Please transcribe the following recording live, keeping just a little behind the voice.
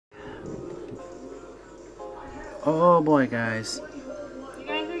Oh boy, guys. You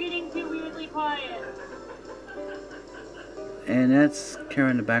guys are getting too weirdly quiet. And that's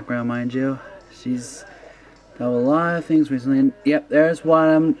Kara in the background, mind you. She's done a lot of things recently. And yep, there's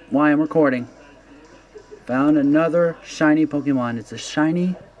why I'm recording. Found another shiny Pokemon. It's a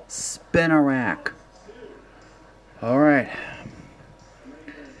shiny Spinarak. Alright.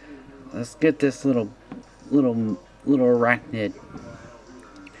 Let's get this little arachnid.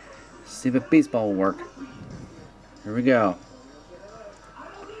 See if a beast ball will work. Here we go.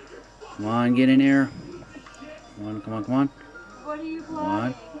 Come on, get in here. Come on, come on, come on. What are you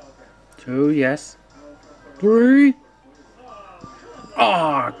playing? 1, 2, yes. 3.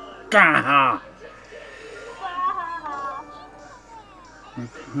 Oh, gah!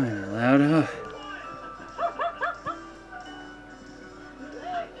 Crying loud.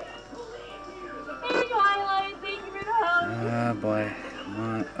 Hey Twilight, thank you for the hug. Oh boy, come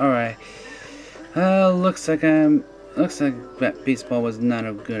on. Alright. Looks like that beast ball was not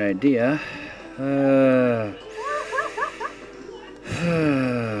a good idea.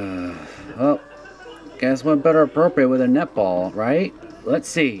 Well, guess what better appropriate with a netball, right? Let's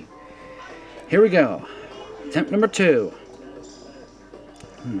see. Here we go. Attempt number 2.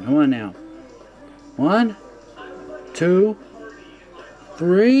 Come on now. 1, 2,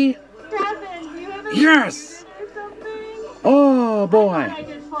 3. Kevin, do you have a Yes! or something? Oh I boy. thought I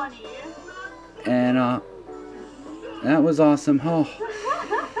did funny. And that was awesome.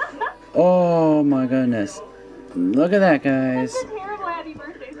 Oh my goodness. Look at that, guys. That's a terrible happy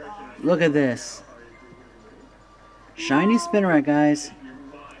birthday song. Look at this. Shiny Spinarak, guys.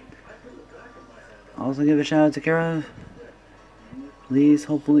 Also give a shout out to Kara. Please,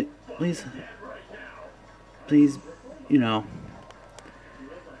 hopefully, please, you know,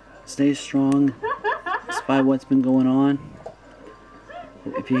 stay strong despite what's been going on.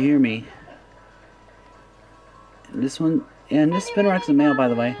 If you hear me. This one, yeah, and this Spinarak's a male, by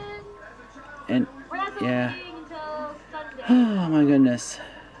the way. And, yeah. Oh my goodness.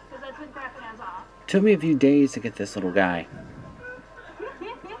 Took me a few days to get this little guy.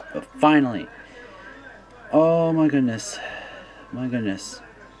 But finally. Oh my goodness. My goodness.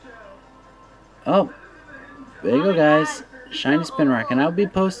 Oh. There you go, guys. Shiny Spinarak. And I'll be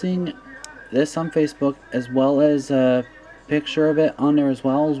posting this on Facebook as well as a picture of it on there as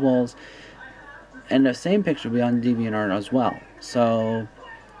well as and the same picture will be on DeviantArt as well. So,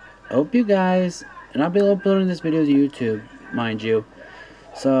 hope you guys, and I'll be uploading this video to YouTube, mind you.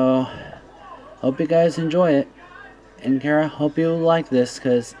 So, hope you guys enjoy it. And Kara, hope you like this,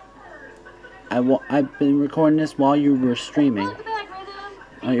 because I've been recording this while you were streaming.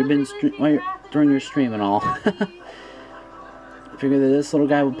 During your stream and all. I figured that this little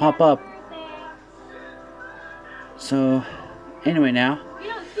guy would pop up. So, anyway now.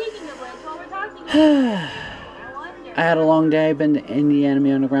 I had a long day. I've been in the Anime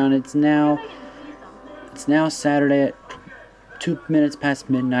Underground. It's now Saturday at 2 minutes past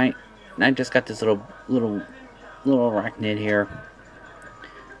midnight, and I just got this little arachnid here.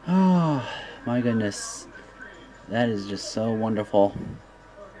 Oh my goodness, that is just so wonderful.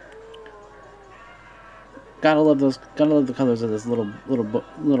 Gotta love those. Gotta love the colors of this little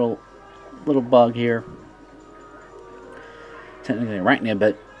bug here. Technically arachnid,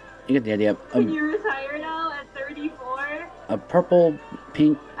 but you get the idea. Can you retire now at 34? A purple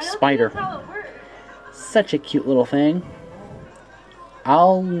pink spider. That's how it works. Such a cute little thing.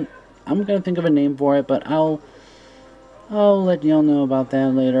 I'm gonna think of a name for it, but I'll let y'all know about that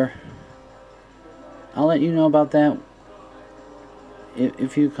later. I'll let you know about that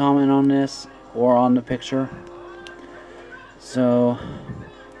if you comment on this or on the picture. So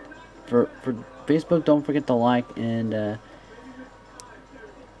for Facebook, don't forget to like and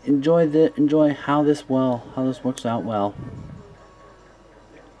enjoy how this works out well.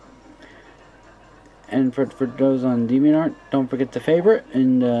 And for those on DeviantArt, don't forget to favorite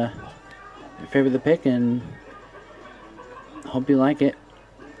and favorite the pic, and hope you like it.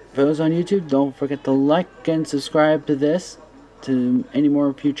 For those on YouTube, don't forget to like and subscribe to this to any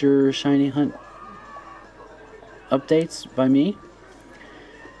more future shiny hunt updates by me.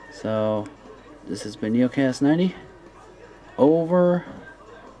 So this has been NeoCast90. Over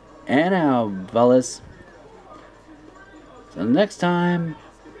and out, fellas. Till next time.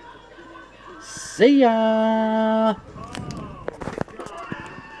 See ya!